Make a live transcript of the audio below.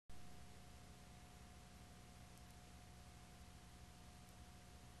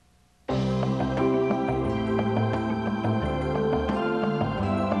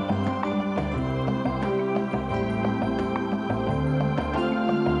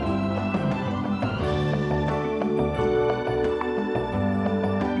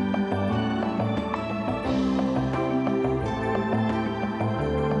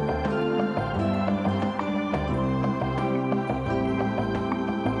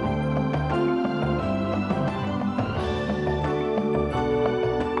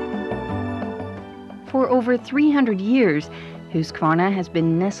over 300 years, Husqvarna has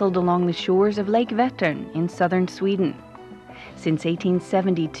been nestled along the shores of Lake Vättern in southern Sweden. Since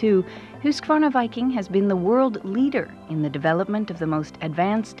 1872, Husqvarna Viking has been the world leader in the development of the most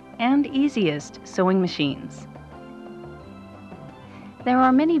advanced and easiest sewing machines. There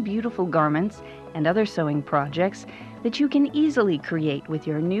are many beautiful garments and other sewing projects that you can easily create with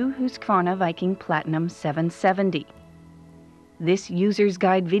your new Husqvarna Viking Platinum 770. This user's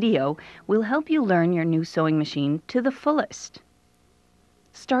guide video will help you learn your new sewing machine to the fullest.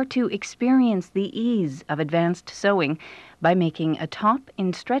 Start to experience the ease of advanced sewing by making a top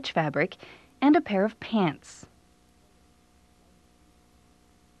in stretch fabric and a pair of pants.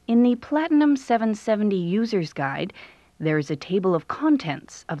 In the Platinum 770 user's guide, there is a table of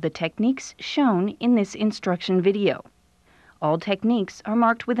contents of the techniques shown in this instruction video. All techniques are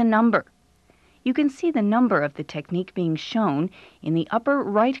marked with a number. You can see the number of the technique being shown in the upper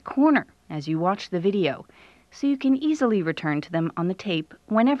right corner as you watch the video, so you can easily return to them on the tape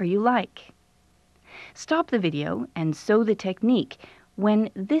whenever you like. Stop the video and sew the technique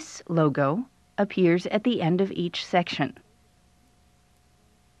when this logo appears at the end of each section.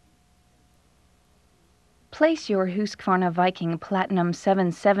 Place your Husqvarna Viking Platinum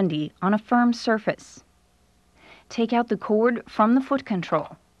 770 on a firm surface. Take out the cord from the foot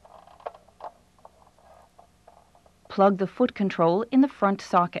control. Plug the foot control in the front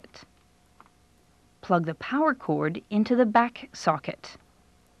socket. Plug the power cord into the back socket.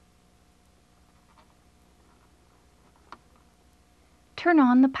 Turn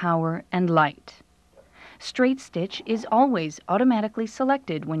on the power and light. Straight stitch is always automatically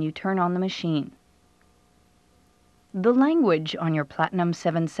selected when you turn on the machine. The language on your Platinum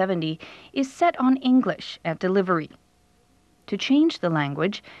 770 is set on English at delivery. To change the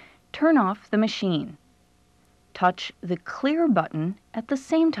language, turn off the machine. Touch the Clear button at the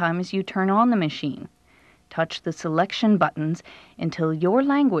same time as you turn on the machine. Touch the selection buttons until your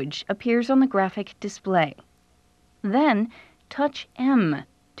language appears on the graphic display. Then, touch M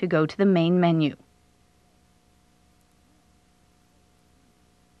to go to the main menu.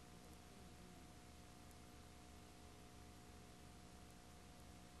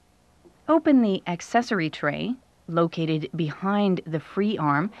 Open the accessory tray, located behind the free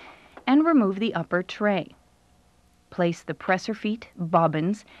arm, and remove the upper tray. Place the presser feet,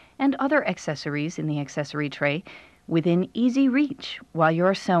 bobbins, and other accessories in the accessory tray within easy reach while you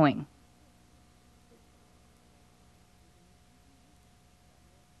are sewing.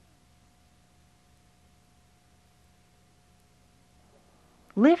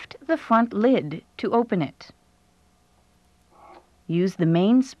 Lift the front lid to open it. Use the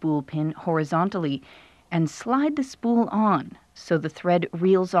main spool pin horizontally and slide the spool on so the thread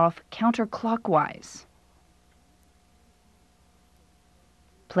reels off counterclockwise.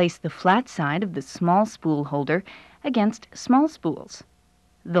 Place the flat side of the small spool holder against small spools,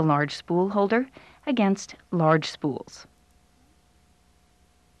 the large spool holder against large spools.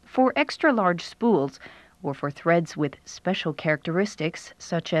 For extra large spools, or for threads with special characteristics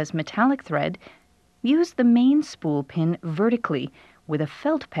such as metallic thread, use the main spool pin vertically with a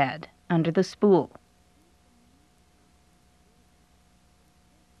felt pad under the spool.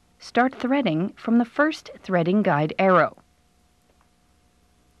 Start threading from the first threading guide arrow.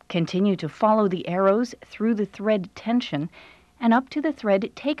 Continue to follow the arrows through the thread tension and up to the thread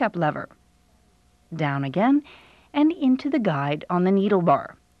take-up lever, down again, and into the guide on the needle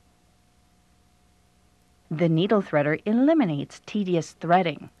bar. The needle threader eliminates tedious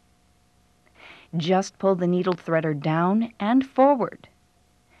threading. Just pull the needle threader down and forward.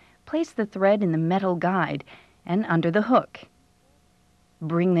 Place the thread in the metal guide and under the hook.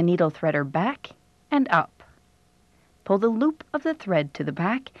 Bring the needle threader back and up. Pull the loop of the thread to the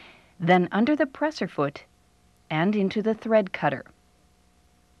back, then under the presser foot and into the thread cutter.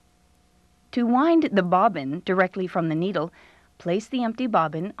 To wind the bobbin directly from the needle, place the empty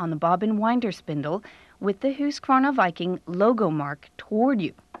bobbin on the bobbin winder spindle with the Husqvarna Viking logo mark toward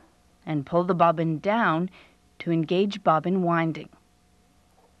you, and pull the bobbin down to engage bobbin winding.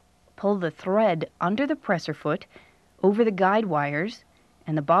 Pull the thread under the presser foot, over the guide wires,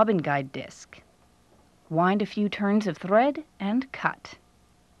 and the bobbin guide disc. Wind a few turns of thread and cut.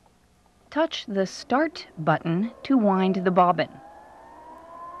 Touch the Start button to wind the bobbin.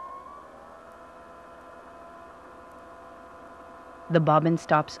 The bobbin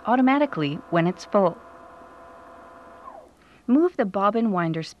stops automatically when it's full. Move the bobbin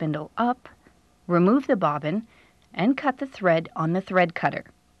winder spindle up, remove the bobbin, and cut the thread on the thread cutter.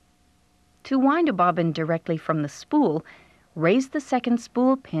 To wind a bobbin directly from the spool, raise the second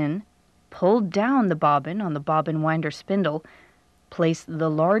spool pin, pull down the bobbin on the bobbin winder spindle, Place the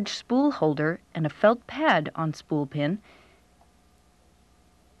large spool holder and a felt pad on spool pin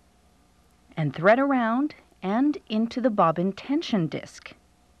and thread around and into the bobbin tension disc,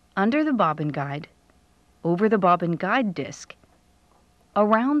 under the bobbin guide, over the bobbin guide disc,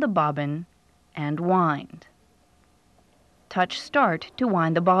 around the bobbin, and wind. Touch Start to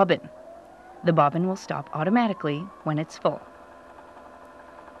wind the bobbin. The bobbin will stop automatically when it's full.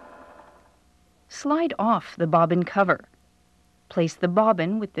 Slide off the bobbin cover. Place the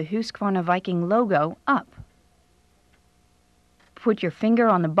bobbin with the Husqvarna Viking logo up. Put your finger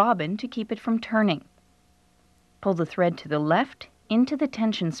on the bobbin to keep it from turning. Pull the thread to the left into the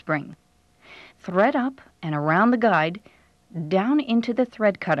tension spring. Thread up and around the guide, down into the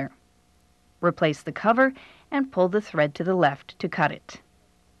thread cutter. Replace the cover and pull the thread to the left to cut it.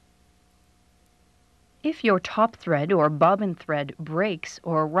 If your top thread or bobbin thread breaks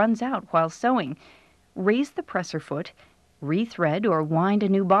or runs out while sewing, raise the presser foot, rethread or wind a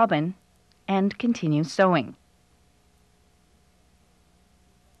new bobbin, and continue sewing.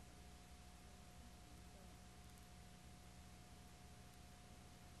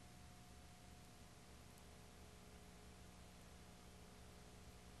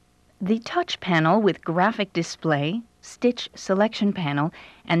 The touch panel with graphic display, stitch selection panel,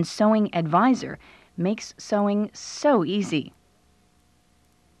 and sewing advisor makes sewing so easy.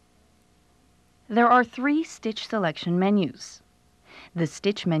 There are 3 stitch selection menus: the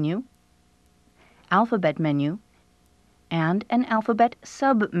stitch menu, alphabet menu, and an alphabet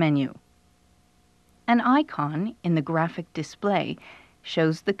sub-menu. An icon in the graphic display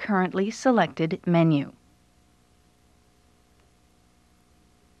shows the currently selected menu.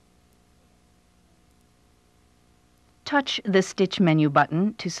 Touch the Stitch menu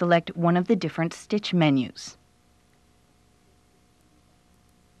button to select one of the different stitch menus.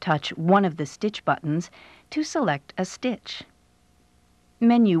 Touch one of the stitch buttons to select a stitch.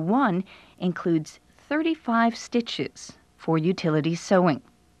 Menu 1 includes 35 stitches for utility sewing.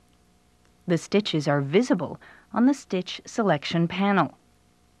 The stitches are visible on the stitch selection panel.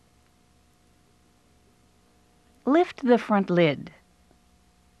 Lift the front lid.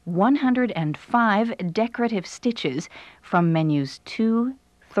 105 decorative stitches from menus 2,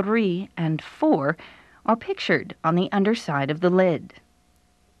 3, and 4 are pictured on the underside of the lid.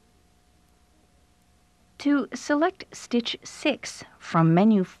 To select stitch 6 from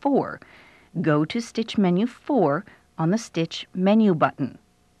menu 4, go to stitch menu 4 on the stitch menu button.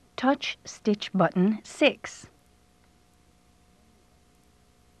 Touch stitch button 6.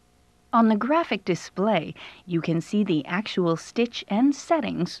 On the graphic display, you can see the actual stitch and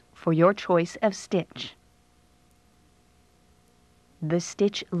settings for your choice of stitch. The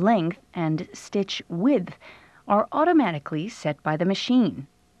stitch length and stitch width are automatically set by the machine.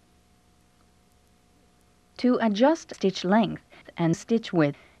 To adjust stitch length and stitch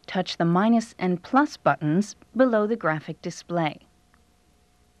width, touch the minus and plus buttons below the graphic display.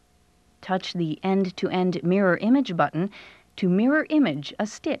 Touch the end-to-end mirror image button to mirror image a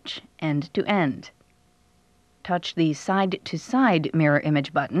stitch end to end. Touch the side-to-side mirror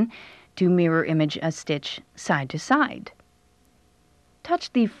image button to mirror image a stitch side to side.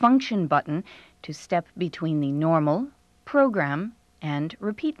 Touch the function button to step between the normal, program, and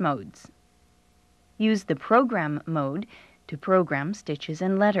repeat modes. Use the program mode to program stitches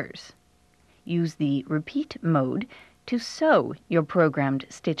and letters. Use the repeat mode to sew your programmed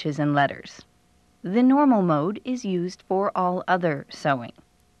stitches and letters. The normal mode is used for all other sewing.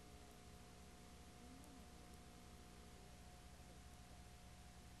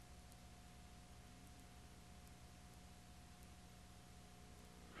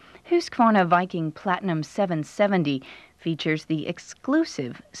 Husqvarna Viking Platinum 770 features the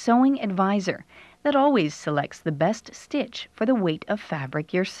exclusive Sewing Advisor that always selects the best stitch for the weight of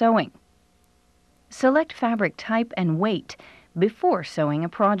fabric you're sewing. Select fabric type and weight before sewing a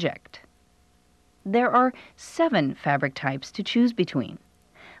project. There are 7 fabric types to choose between: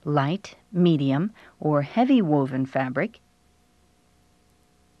 light, medium, or heavy woven fabric,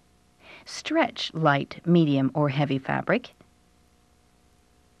 stretch light, medium, or heavy fabric,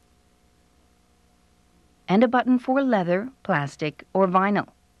 and a button for leather, plastic, or vinyl.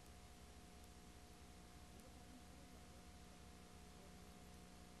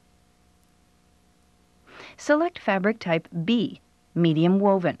 Select fabric type B, medium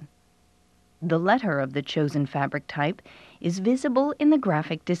woven. The letter of the chosen fabric type is visible in the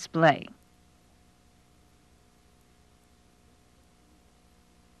graphic display.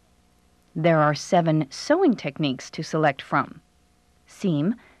 There are 7 sewing techniques to select from: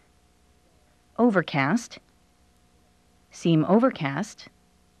 seam, overcast, seam overcast,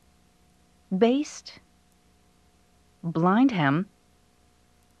 baste, blind hem,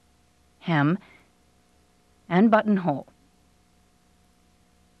 hem, and buttonhole.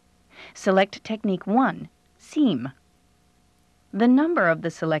 Select Technique 1, Seam. The number of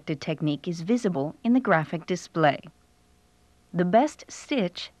the selected technique is visible in the graphic display. The best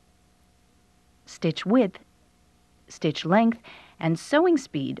stitch, stitch width, stitch length, and sewing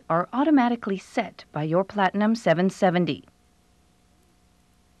speed are automatically set by your Platinum 770.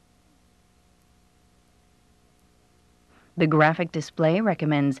 The graphic display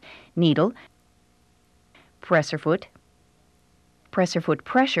recommends needle, presser foot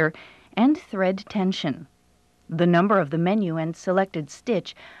pressure, and thread tension. The number of the menu and selected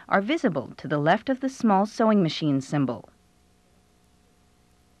stitch are visible to the left of the small sewing machine symbol.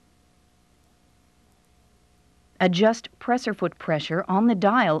 Adjust presser foot pressure on the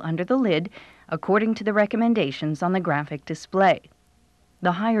dial under the lid according to the recommendations on the graphic display.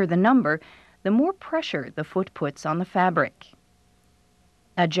 The higher the number, the more pressure the foot puts on the fabric.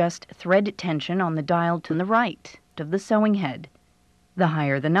 Adjust thread tension on the dial to the right of the sewing head. The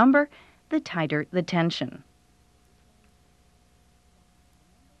higher the number, the tighter the tension.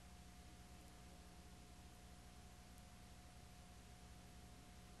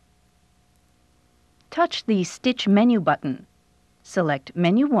 Touch the Stitch menu button. Select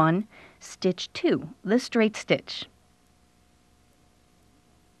Menu 1, Stitch 2, the straight stitch.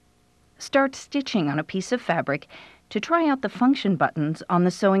 Start stitching on a piece of fabric to try out the function buttons on the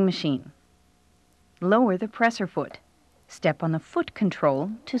sewing machine. Lower the presser foot. Step on the foot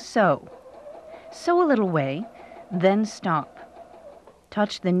control to sew. Sew a little way, then stop.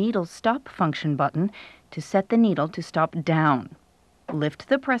 Touch the needle stop function button to set the needle to stop down. Lift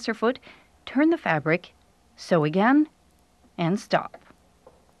the presser foot, turn the fabric, sew again, and stop.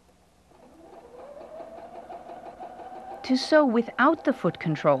 To sew without the foot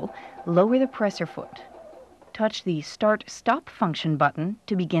control, lower the presser foot. Touch the Start-Stop function button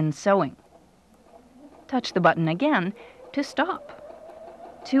to begin sewing. Touch the button again to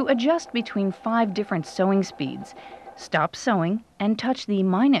stop. To adjust between 5 different sewing speeds, stop sewing and touch the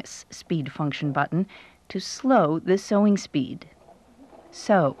minus speed function button to slow the sewing speed.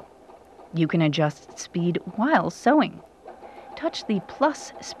 Sew. You can adjust speed while sewing. Touch the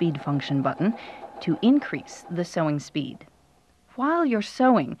plus speed function button to increase the sewing speed. While you're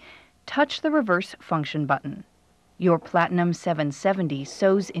sewing, touch the reverse function button. Your Platinum 770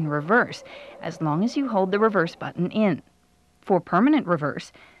 sews in reverse as long as you hold the reverse button in. For permanent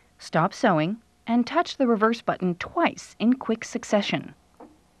reverse, stop sewing and touch the reverse button twice in quick succession.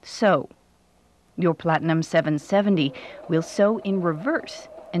 Sew. Your Platinum 770 will sew in reverse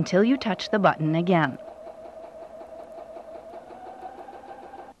until you touch the button again.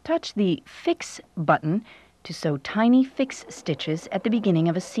 Touch the Fix button to sew tiny fix stitches at the beginning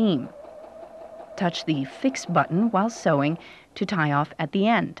of a seam. Touch the Fix button while sewing to tie off at the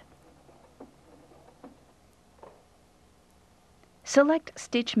end. Select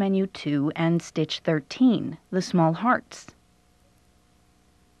Stitch Menu 2 and Stitch 13, the small hearts.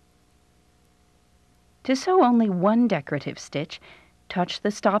 To sew only one decorative stitch, touch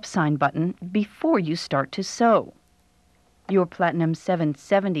the stop sign button before you start to sew. Your Platinum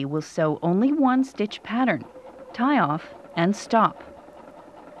 770 will sew only one stitch pattern. Tie off and stop.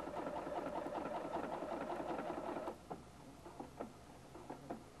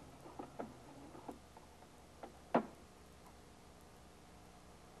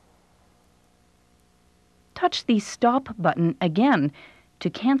 Touch the Stop button again to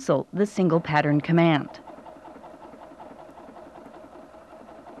cancel the single pattern command.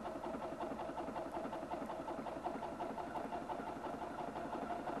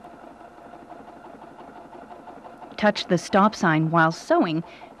 Touch the stop sign while sewing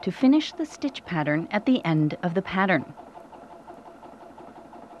to finish the stitch pattern at the end of the pattern.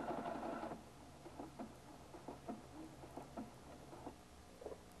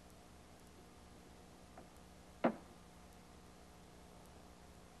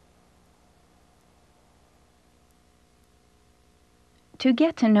 To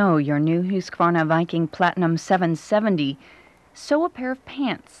get to know your new Husqvarna Viking Platinum 770, sew a pair of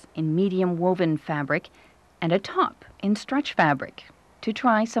pants in medium woven fabric and a top in stretch fabric to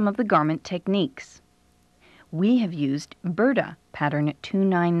try some of the garment techniques. We have used Berta pattern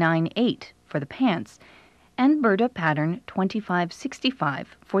 2998 for the pants and Berta pattern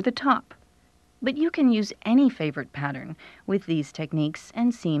 2565 for the top, but you can use any favorite pattern with these techniques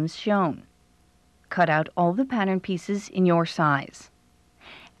and seams shown. Cut out all the pattern pieces in your size.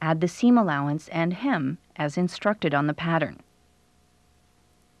 Add the seam allowance and hem as instructed on the pattern.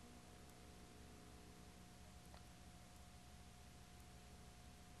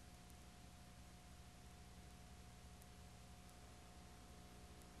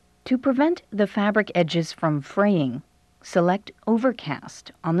 To prevent the fabric edges from fraying, select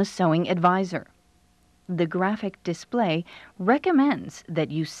Overcast on the Sewing Advisor. The graphic display recommends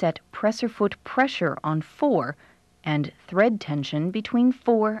that you set presser foot pressure on 4 and thread tension between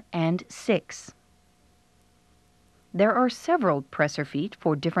 4 and 6. There are several presser feet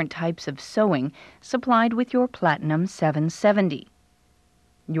for different types of sewing supplied with your Platinum 770.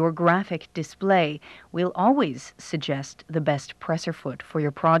 Your graphic display will always suggest the best presser foot for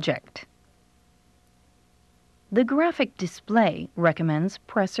your project. The graphic display recommends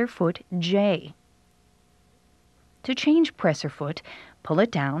presser foot J. To change presser foot, pull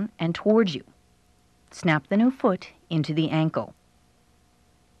it down and towards you. Snap the new foot into the ankle.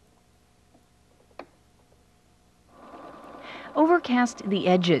 Overcast the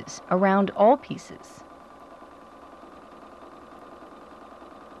edges around all pieces.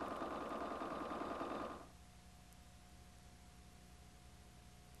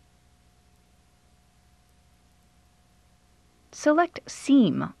 Select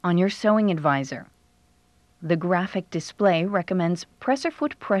Seam on your Sewing Advisor. The graphic display recommends presser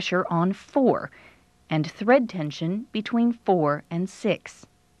foot pressure on 4 and thread tension between 4 and 6.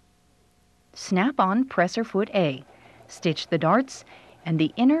 Snap on presser foot A. Stitch the darts and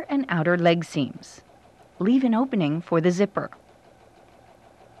the inner and outer leg seams. Leave an opening for the zipper.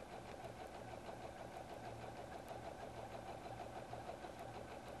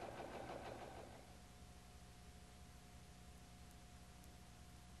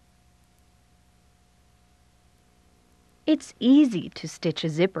 It's easy to stitch a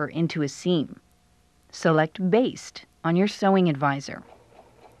zipper into a seam. Select Baste on your Sewing Advisor.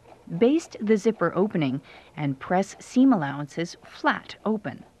 Baste the zipper opening and press seam allowances flat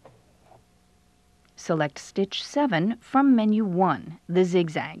open. Select Stitch 7 from Menu 1, the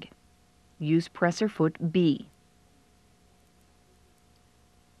zigzag. Use presser foot B.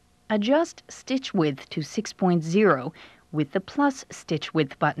 Adjust stitch width to 6.0 with the plus stitch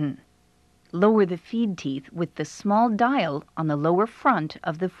width button. Lower the feed teeth with the small dial on the lower front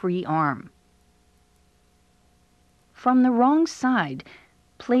of the free arm. From the wrong side,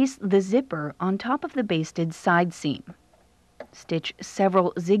 place the zipper on top of the basted side seam. Stitch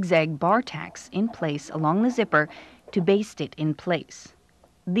several zigzag bar tacks in place along the zipper to baste it in place.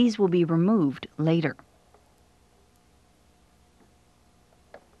 These will be removed later.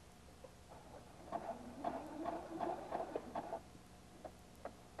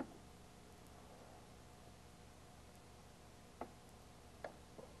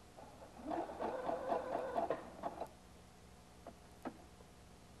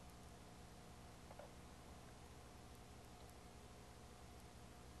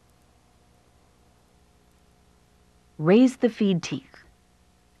 Raise the feed teeth.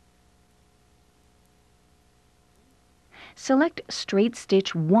 Select Straight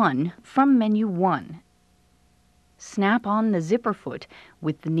Stitch 1 from Menu 1. Snap on the zipper foot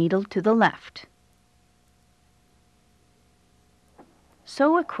with the needle to the left.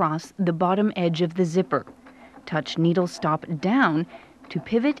 Sew across the bottom edge of the zipper. Touch needle stop down to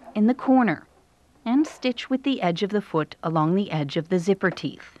pivot in the corner and stitch with the edge of the foot along the edge of the zipper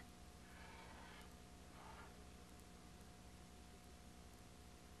teeth.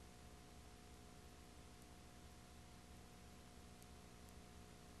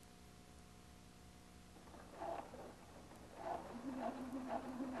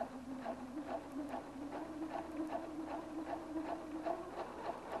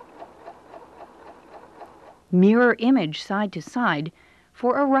 Mirror image side to side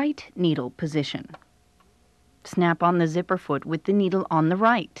for a right needle position. Snap on the zipper foot with the needle on the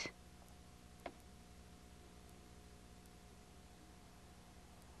right.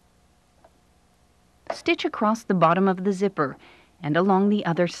 Stitch across the bottom of the zipper and along the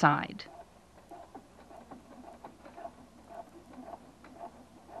other side.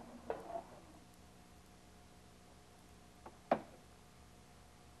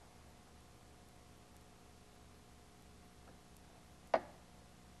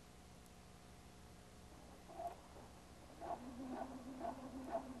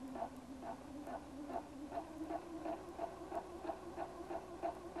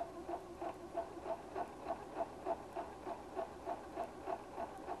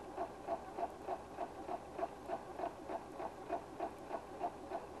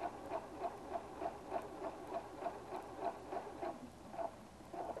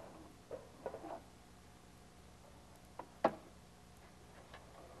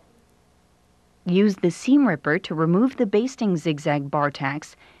 Use the seam ripper to remove the basting zigzag bar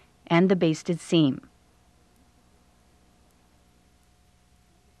tacks and the basted seam.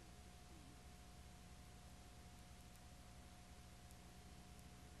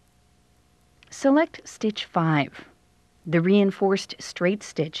 Select stitch 5. The reinforced straight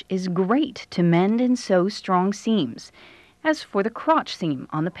stitch is great to mend and sew strong seams, as for the crotch seam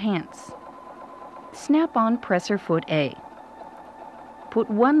on the pants. Snap on presser foot A.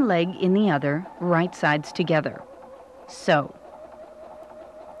 Put one leg in the other, right sides together. Sew.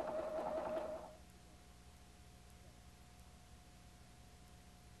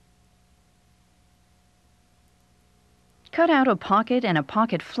 Cut out a pocket and a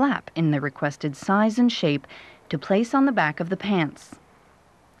pocket flap in the requested size and shape to place on the back of the pants.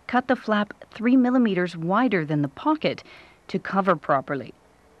 Cut the flap 3 millimeters wider than the pocket to cover properly.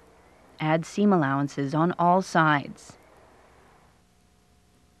 Add seam allowances on all sides.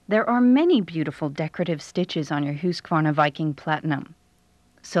 There are many beautiful decorative stitches on your Husqvarna Viking Platinum.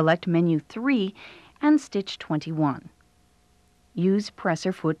 Select menu 3 and stitch 21. Use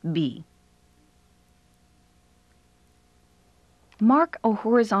presser foot B. Mark a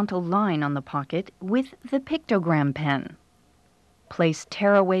horizontal line on the pocket with the pictogram pen. Place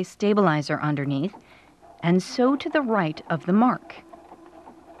tearaway stabilizer underneath and sew to the right of the mark.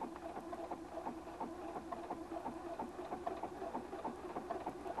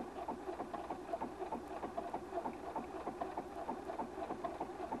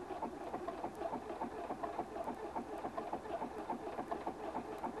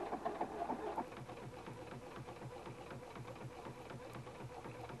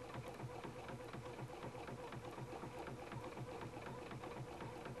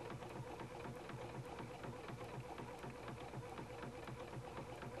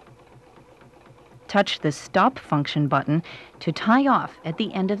 Touch the Stop function button to tie off at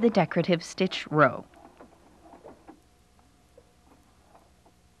the end of the decorative stitch row.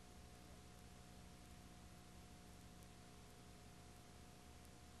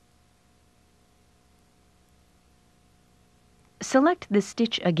 Select the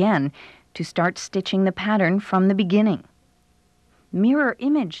stitch again to start stitching the pattern from the beginning. Mirror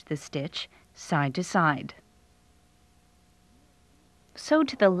image the stitch side to side. Sew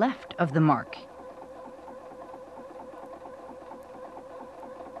to the left of the mark.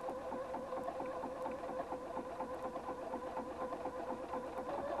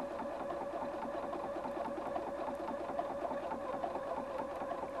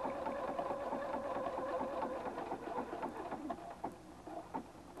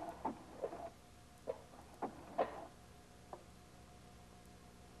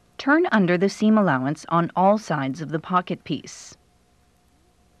 Turn under the seam allowance on all sides of the pocket piece.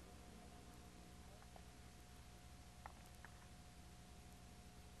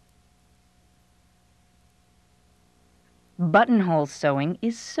 Buttonhole sewing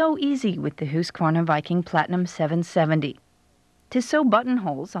is so easy with the Husqvarna Viking Platinum 770. To sew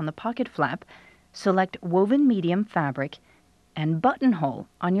buttonholes on the pocket flap, select woven medium fabric and buttonhole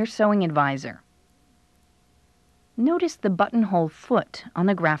on your sewing advisor. Notice the buttonhole foot on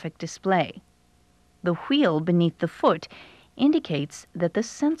the graphic display. The wheel beneath the foot indicates that the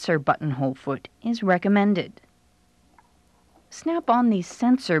sensor buttonhole foot is recommended. Snap on the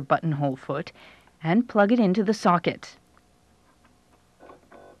sensor buttonhole foot and plug it into the socket.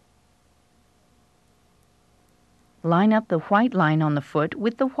 Line up the white line on the foot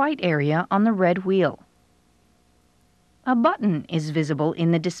with the white area on the red wheel. A button is visible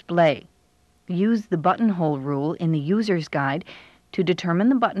in the display. Use the buttonhole rule in the user's guide to determine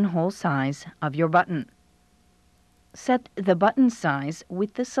the buttonhole size of your button. Set the button size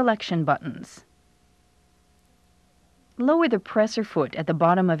with the selection buttons. Lower the presser foot at the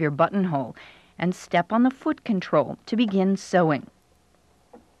bottom of your buttonhole and step on the foot control to begin sewing.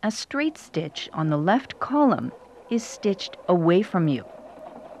 A straight stitch on the left column is stitched away from you.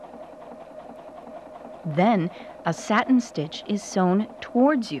 Then a satin stitch is sewn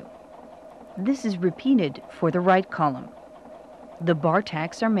towards you. This is repeated for the right column. The bar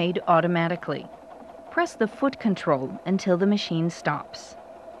tacks are made automatically. Press the foot control until the machine stops.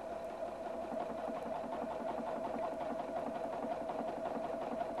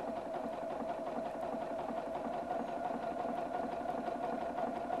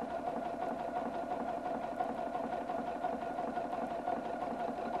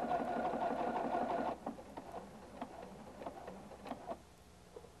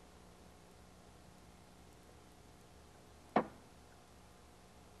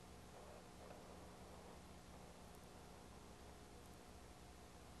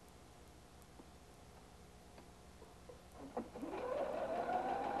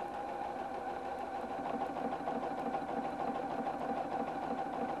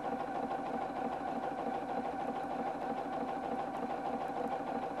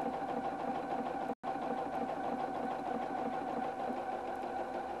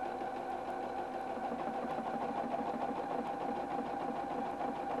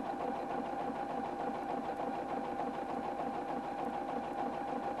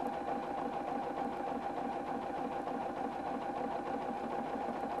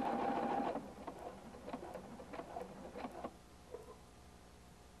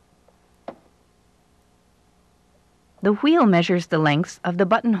 The wheel measures the lengths of the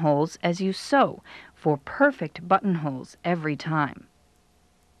buttonholes as you sew for perfect buttonholes every time.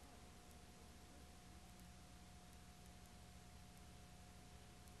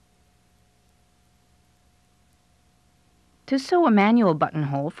 To sew a manual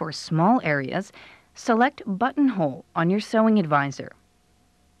buttonhole for small areas, select Buttonhole on your sewing advisor.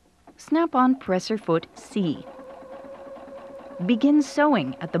 Snap on presser foot C. Begin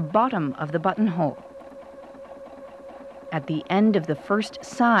sewing at the bottom of the buttonhole. At the end of the first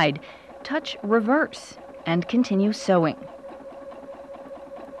side, touch Reverse and continue sewing.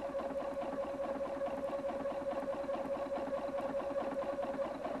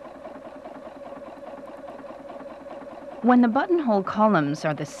 When the buttonhole columns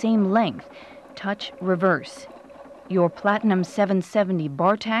are the same length, touch Reverse. Your Platinum 770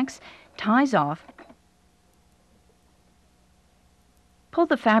 bar tacks ties off. Pull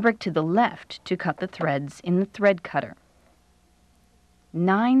the fabric to the left to cut the threads in the thread cutter.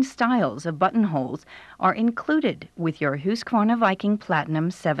 9 styles of buttonholes are included with your Husqvarna Viking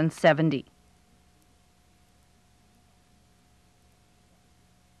Platinum 770.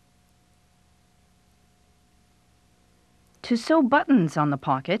 To sew buttons on the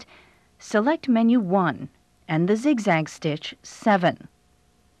pocket, select Menu 1 and the zigzag stitch 7.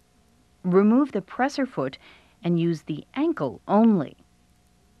 Remove the presser foot and use the ankle only.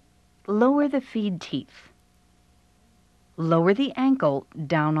 Lower the feed teeth. Lower the ankle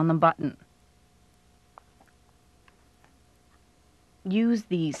down on the button. Use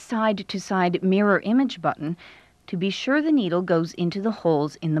the side-to-side mirror image button to be sure the needle goes into the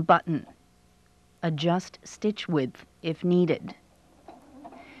holes in the button. Adjust stitch width if needed.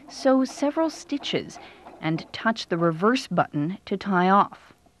 Sew several stitches and touch the reverse button to tie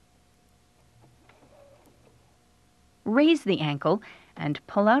off. Raise the ankle and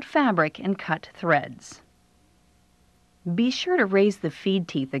pull out fabric and cut threads. Be sure to raise the feed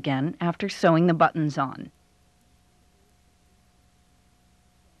teeth again after sewing the buttons on.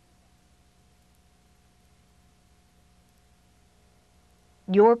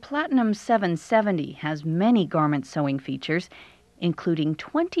 Your Platinum 770 has many garment sewing features, including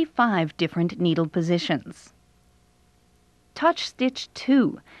 25 different needle positions. Touch Stitch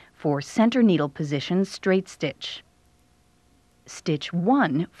 2 for center needle position straight stitch. Stitch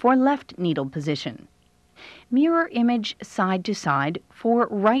 1 for left needle position. Mirror image side to side for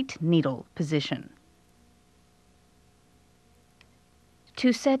right needle position.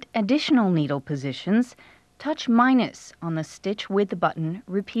 To set additional needle positions, touch minus on the stitch width button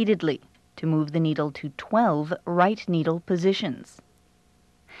repeatedly to move the needle to 12 right needle positions.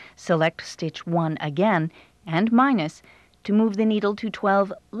 Select stitch 1 again and minus to move the needle to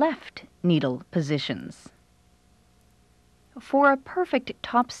 12 left needle positions. For a perfect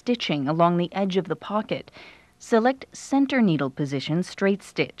top stitching along the edge of the pocket, select center needle position straight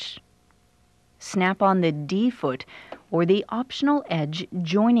stitch. Snap on the D foot or the optional edge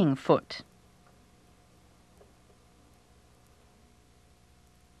joining foot.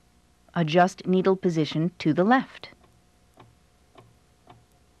 Adjust needle position to the left.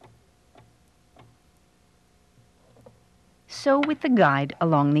 Sew with the guide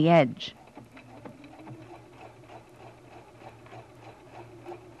along the edge.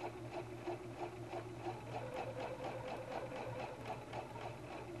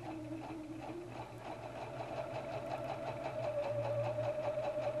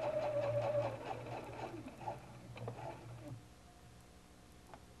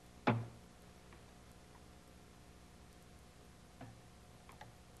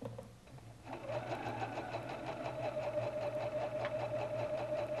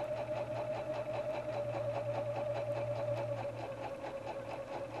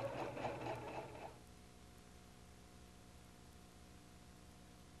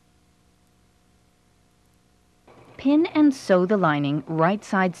 Pin and sew the lining right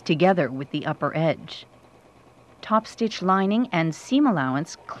sides together with the upper edge. Top stitch lining and seam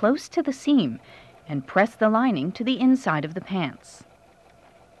allowance close to the seam and press the lining to the inside of the pants.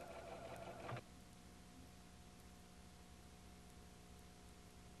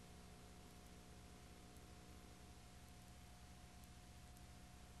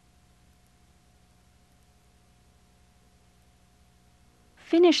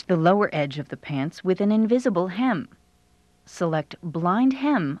 Finish the lower edge of the pants with an invisible hem. Select Blind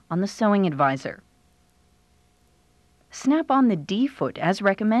Hem on the sewing advisor. Snap on the D foot as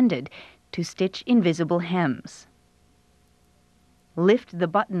recommended to stitch invisible hems. Lift the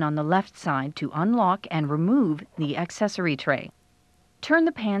button on the left side to unlock and remove the accessory tray. Turn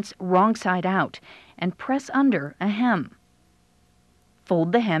the pants wrong side out and press under a hem.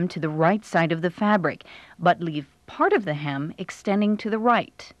 Fold the hem to the right side of the fabric, but leave part of the hem extending to the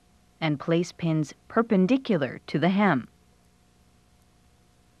right, and place pins perpendicular to the hem.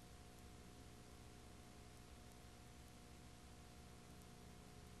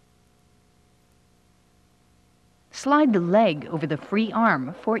 Slide the leg over the free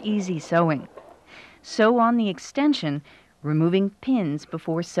arm for easy sewing. Sew on the extension, removing pins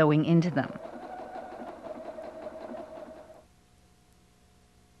before sewing into them.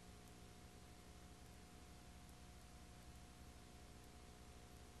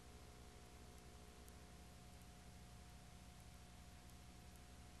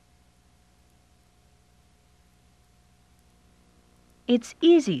 It's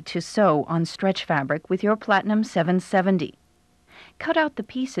easy to sew on stretch fabric with your Platinum 770. Cut out the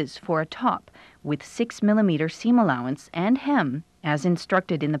pieces for a top with 6 mm seam allowance and hem as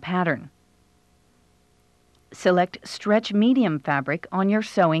instructed in the pattern. Select stretch medium fabric on your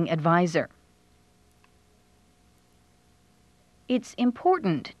sewing advisor. It's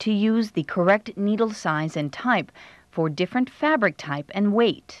important to use the correct needle size and type for different fabric type and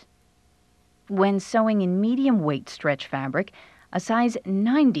weight. When sewing in medium weight stretch fabric, a size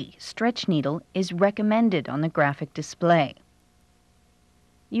 90 stretch needle is recommended on the graphic display.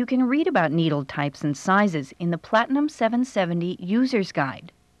 You can read about needle types and sizes in the Platinum 770 User's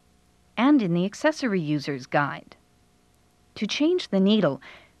Guide and in the Accessory User's Guide. To change the needle,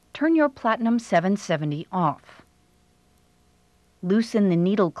 turn your Platinum 770 off. Loosen the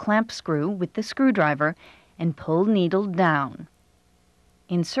needle clamp screw with the screwdriver and pull needle down.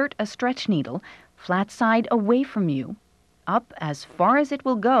 Insert a stretch needle, flat side away from you, up as far as it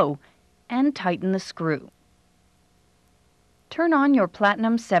will go, and tighten the screw. Turn on your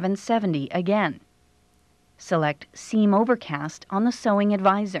Platinum 770 again. Select Seam Overcast on the sewing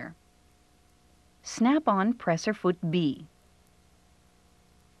advisor. Snap on presser foot B.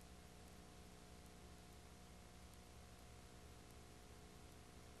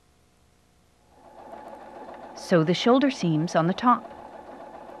 Sew the shoulder seams on the top.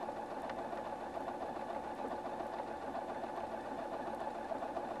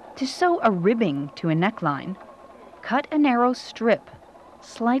 To sew a ribbing to a neckline, cut a narrow strip,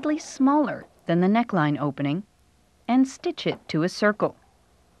 slightly smaller than the neckline opening, and stitch it to a circle.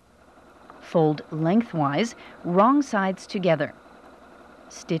 Fold lengthwise, wrong sides together.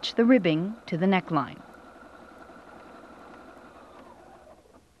 Stitch the ribbing to the neckline.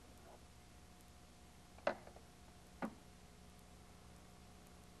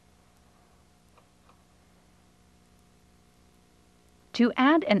 To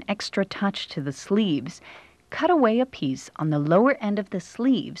add an extra touch to the sleeves, cut away a piece on the lower end of the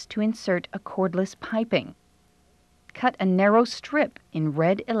sleeves to insert a cordless piping. Cut a narrow strip in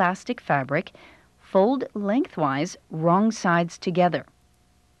red elastic fabric, fold lengthwise, wrong sides together.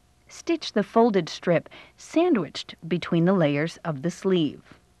 Stitch the folded strip sandwiched between the layers of the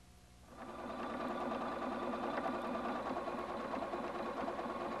sleeve.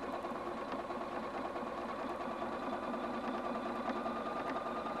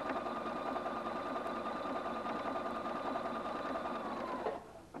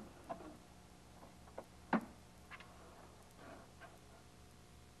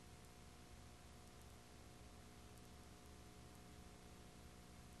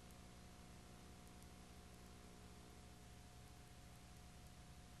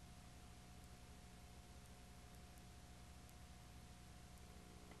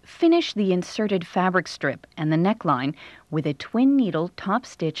 Finish the inserted fabric strip and the neckline with a twin needle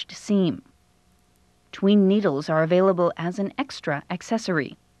top-stitched seam. Twin needles are available as an extra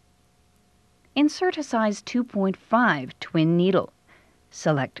accessory. Insert a size 2.5 twin needle.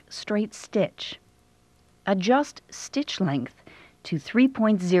 Select straight stitch. Adjust stitch length to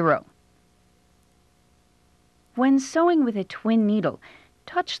 3.0. When sewing with a twin needle,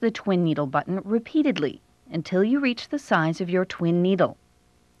 touch the twin needle button repeatedly until you reach the size of your twin needle.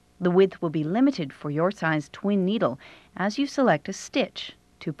 The width will be limited for your size twin needle as you select a stitch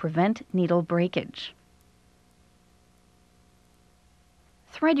to prevent needle breakage.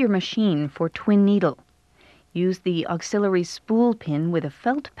 Thread your machine for twin needle. Use the auxiliary spool pin with a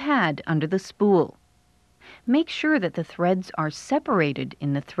felt pad under the spool. Make sure that the threads are separated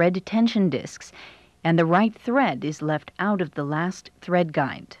in the thread tension discs and the right thread is left out of the last thread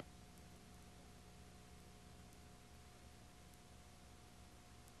guide.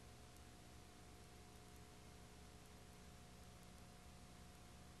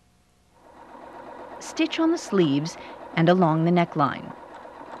 Stitch on the sleeves and along the neckline.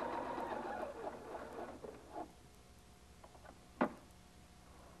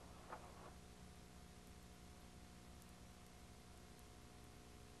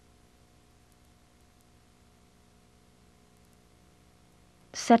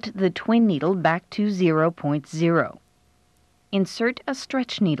 Set the twin needle back to 0.0. Insert a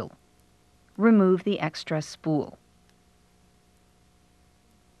stretch needle. Remove the extra spool.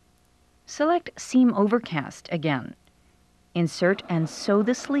 Select Seam Overcast again. Insert and sew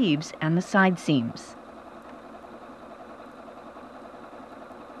the sleeves and the side seams.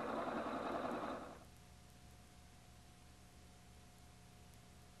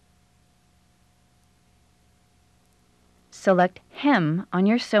 Select Hem on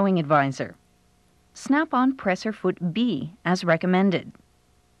your sewing advisor. Snap on presser foot B as recommended.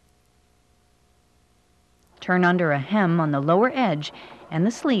 Turn under a hem on the lower edge and the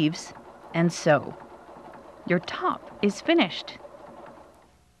sleeves and sew. Your top is finished.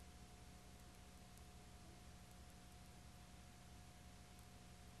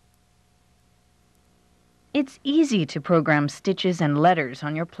 It's easy to program stitches and letters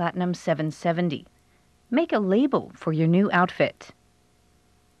on your Platinum 770. Make a label for your new outfit.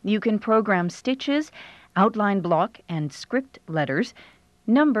 You can program stitches, outline block and script letters,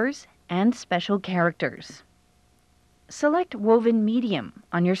 numbers, and special characters. Select Woven Medium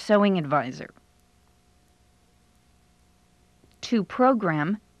on your sewing advisor. To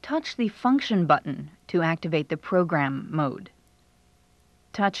program, touch the Function button to activate the program mode.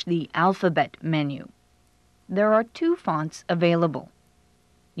 Touch the Alphabet menu. There are 2 fonts available.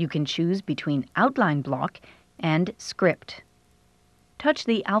 You can choose between Outline Block and Script. Touch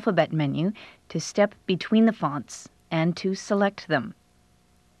the Alphabet menu to step between the fonts and to select them.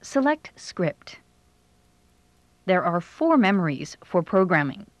 Select Script. There are 4 memories for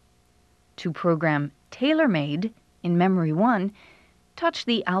programming. To program Tailor-Made in Memory 1, touch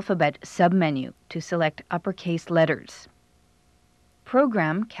the Alphabet submenu to select uppercase letters.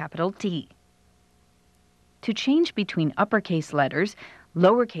 Program capital T. To change between uppercase letters,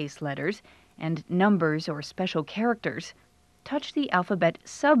 lowercase letters, and numbers or special characters, touch the Alphabet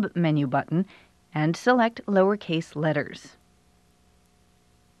submenu button and select lowercase letters.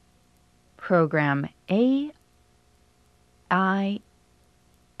 Program A, I,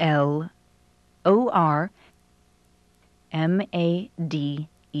 L, O, R, M, A, D,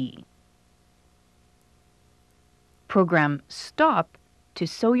 E. Program Stop to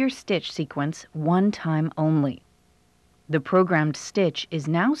sew your stitch sequence one time only. The programmed stitch is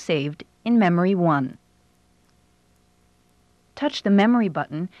now saved in Memory 1. Touch the Memory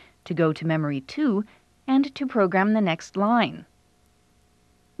button to go to Memory 2 and to program the next line.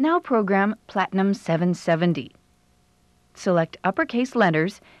 Now program Platinum 770. Select uppercase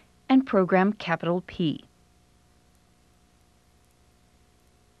letters and program capital P.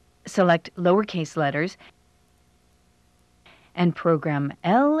 Select lowercase letters and program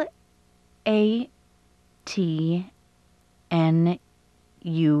L, A, T, N,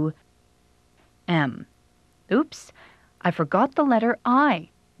 U, M. Oops, I forgot the letter I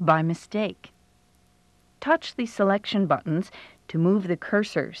by mistake. Touch the selection buttons to move the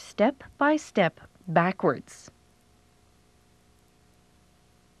cursor step by step backwards.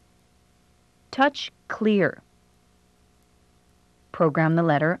 Touch Clear. Program the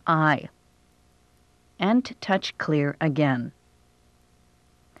letter I. And touch Clear again.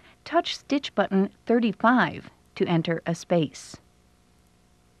 Touch Stitch button 35 to enter a space.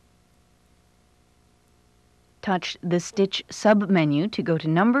 Touch the Stitch submenu to go to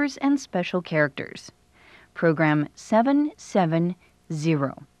Numbers and Special Characters. Program 770.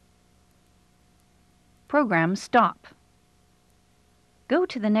 Program Stop. Go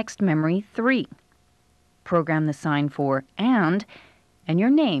to the next memory 3. Program the sign for and your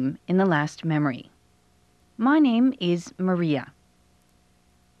name in the last memory. My name is Maria.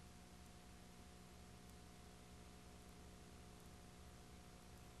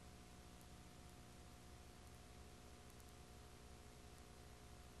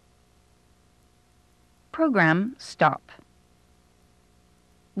 Program Stop.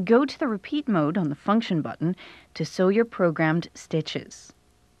 Go to the Repeat mode on the Function button to sew your programmed stitches.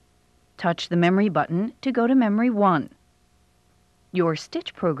 Touch the Memory button to go to Memory 1. Your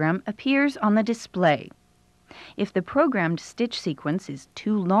stitch program appears on the display. If the programmed stitch sequence is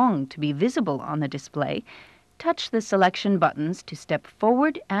too long to be visible on the display, touch the selection buttons to step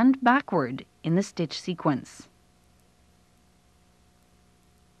forward and backward in the stitch sequence.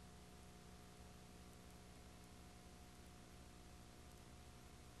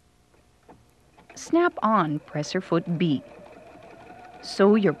 Snap on presser foot B.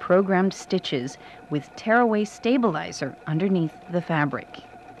 Sew your programmed stitches with tearaway stabilizer underneath the fabric.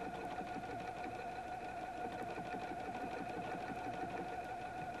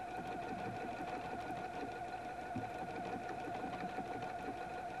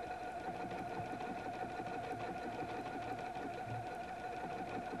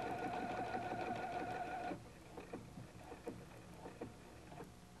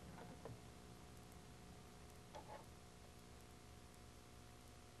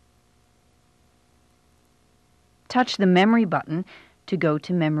 Touch the memory button to go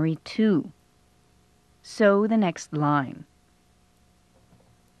to memory 2. Sew the next line.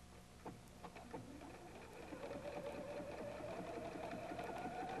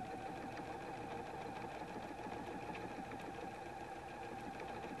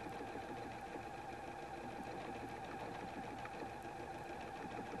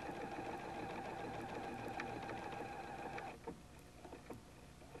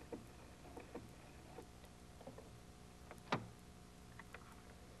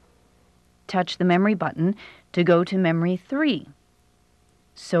 Touch the memory button to go to memory 3.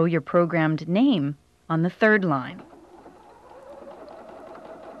 Sew your programmed name on the third line.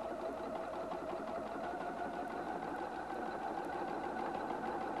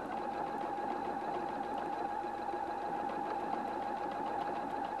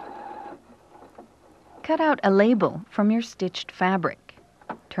 Cut out a label from your stitched fabric.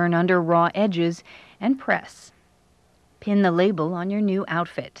 Turn under raw edges and press. Pin the label on your new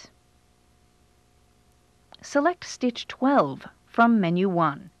outfit. Select stitch 12 from menu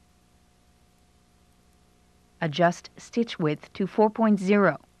 1. Adjust stitch width to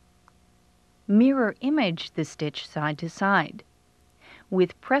 4.0. Mirror image the stitch side to side.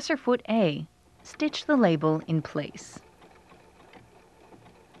 With presser foot A, stitch the label in place.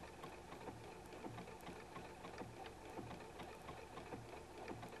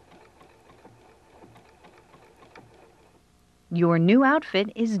 Your new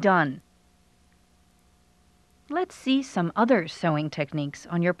outfit is done. Let's see some other sewing techniques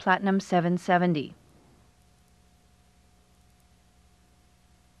on your Platinum 770.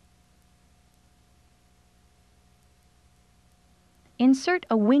 Insert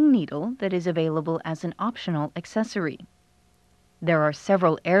a wing needle that is available as an optional accessory. There are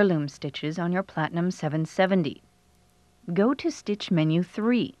several heirloom stitches on your Platinum 770. Go to Stitch Menu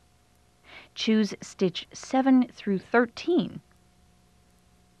 3. Choose stitch 7 through 13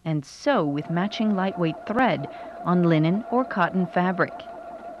 and sew with matching lightweight thread on linen or cotton fabric.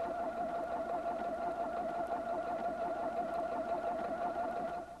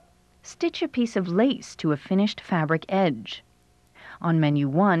 Stitch a piece of lace to a finished fabric edge. On menu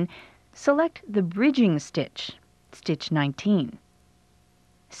 1, select the bridging stitch, stitch 19.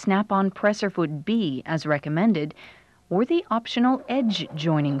 Snap on presser foot B as recommended, or the optional edge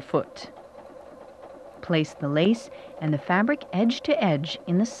joining foot. Place the lace and the fabric edge to edge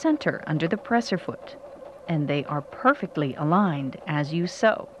in the center under the presser foot, and they are perfectly aligned as you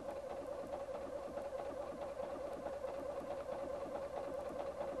sew.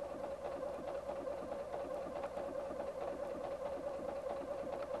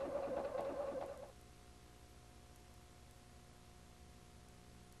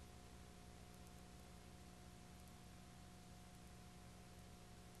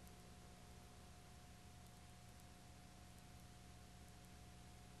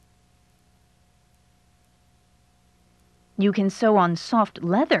 You can sew on soft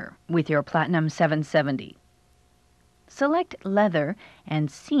leather with your Platinum 770. Select Leather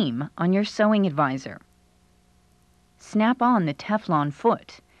and Seam on your sewing advisor. Snap on the Teflon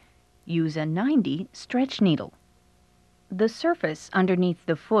foot. Use a 90 stretch needle. The surface underneath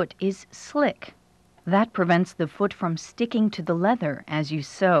the foot is slick. That prevents the foot from sticking to the leather as you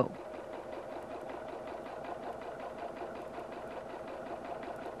sew.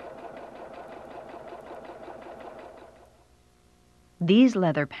 These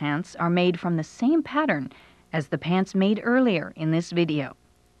leather pants are made from the same pattern as the pants made earlier in this video.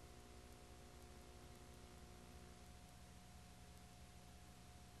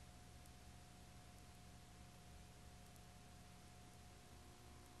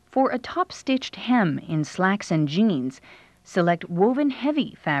 For a top-stitched hem in slacks and jeans, select woven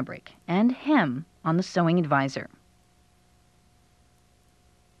heavy fabric and hem on the sewing advisor.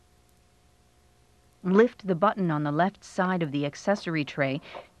 Lift the button on the left side of the accessory tray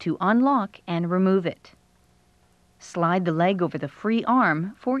to unlock and remove it. Slide the leg over the free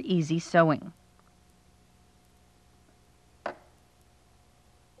arm for easy sewing.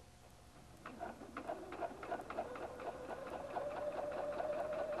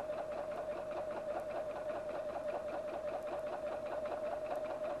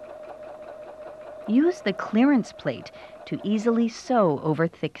 Use the clearance plate to easily sew over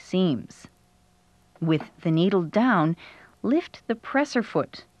thick seams. With the needle down, lift the presser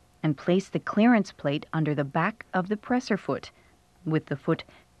foot and place the clearance plate under the back of the presser foot, with the foot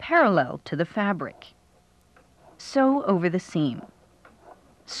parallel to the fabric. Sew over the seam.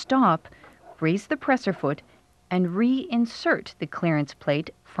 Stop, raise the presser foot, and reinsert the clearance plate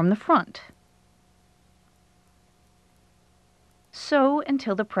from the front. Sew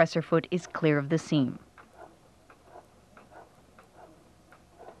until the presser foot is clear of the seam.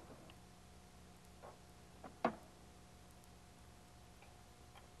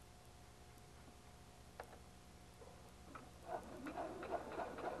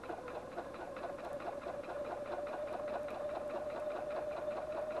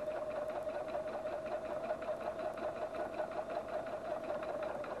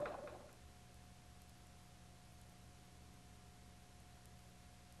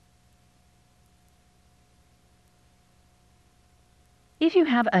 If you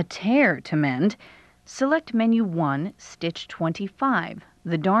have a tear to mend, select Menu 1, Stitch 25,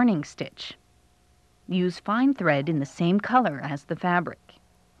 the darning stitch. Use fine thread in the same color as the fabric.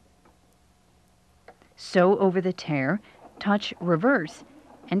 Sew over the tear, touch reverse,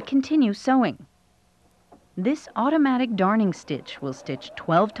 and continue sewing. This automatic darning stitch will stitch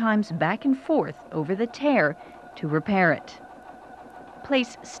 12 times back and forth over the tear to repair it.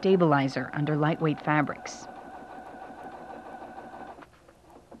 Place stabilizer under lightweight fabrics.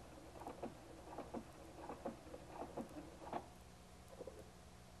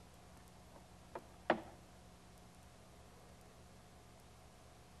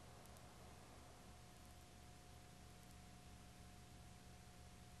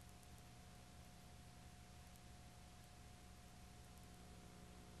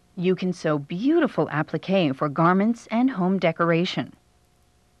 You can sew beautiful applique for garments and home decoration.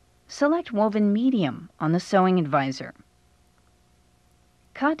 Select woven medium on the sewing advisor.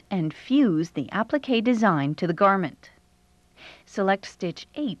 Cut and fuse the applique design to the garment. Select stitch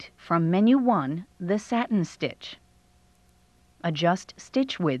 8 from Menu 1, the satin stitch. Adjust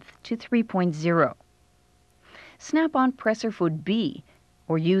stitch width to 3.0. Snap on presser foot B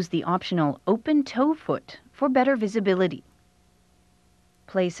or use the optional open toe foot for better visibility.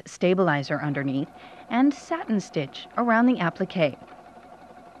 Place stabilizer underneath and satin stitch around the applique.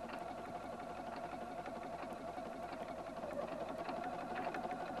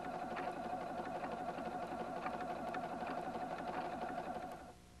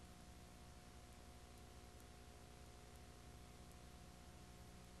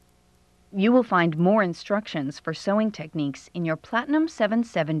 You will find more instructions for sewing techniques in your Platinum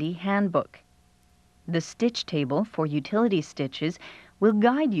 770 handbook. The stitch table for utility stitches will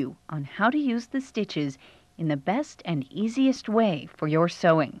guide you on how to use the stitches in the best and easiest way for your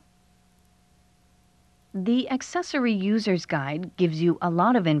sewing. The Accessory User's Guide gives you a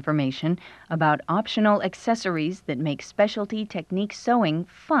lot of information about optional accessories that make specialty technique sewing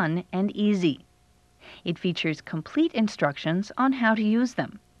fun and easy. It features complete instructions on how to use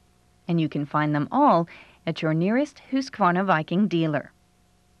them, and you can find them all at your nearest Husqvarna Viking dealer.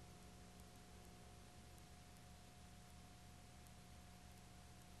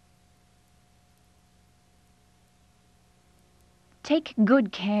 Take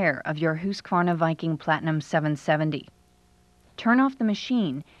good care of your Husqvarna Viking Platinum 770. Turn off the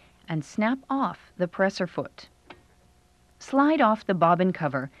machine and snap off the presser foot. Slide off the bobbin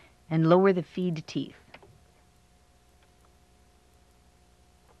cover and lower the feed teeth.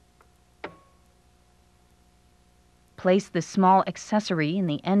 Place the small accessory in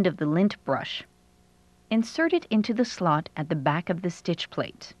the end of the lint brush. Insert it into the slot at the back of the stitch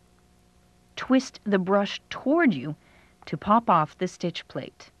plate. Twist the brush toward you to pop off the stitch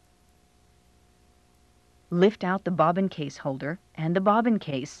plate. Lift out the bobbin case holder and the bobbin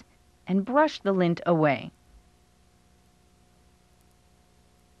case and brush the lint away.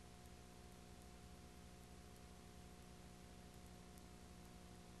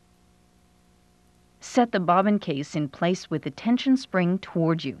 Set the bobbin case in place with the tension spring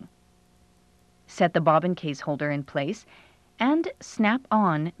toward you. Set the bobbin case holder in place and snap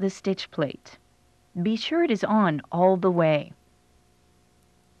on the stitch plate. Be sure it is on all the way.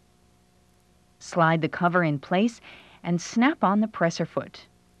 Slide the cover in place and snap on the presser foot.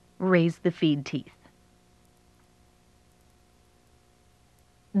 Raise the feed teeth.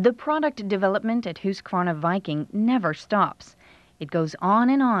 The product development at Husqvarna Viking never stops. It goes on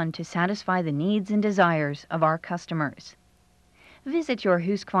and on to satisfy the needs and desires of our customers. Visit your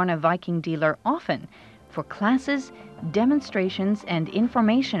Husqvarna Viking dealer often for classes, demonstrations, and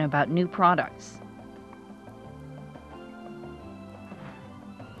information about new products.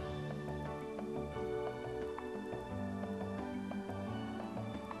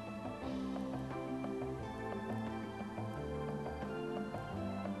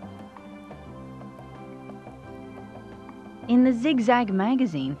 In the Zigzag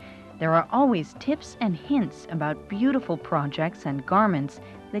magazine, there are always tips and hints about beautiful projects and garments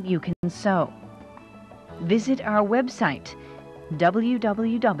that you can sew. Visit our website,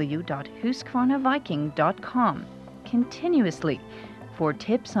 www.husqvarnaviking.com, continuously for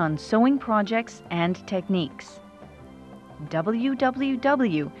tips on sewing projects and techniques.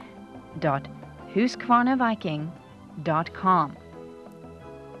 www.husqvarnaviking.com.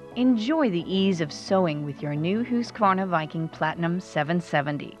 Enjoy the ease of sewing with your new Husqvarna Viking Platinum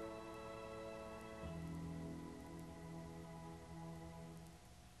 770.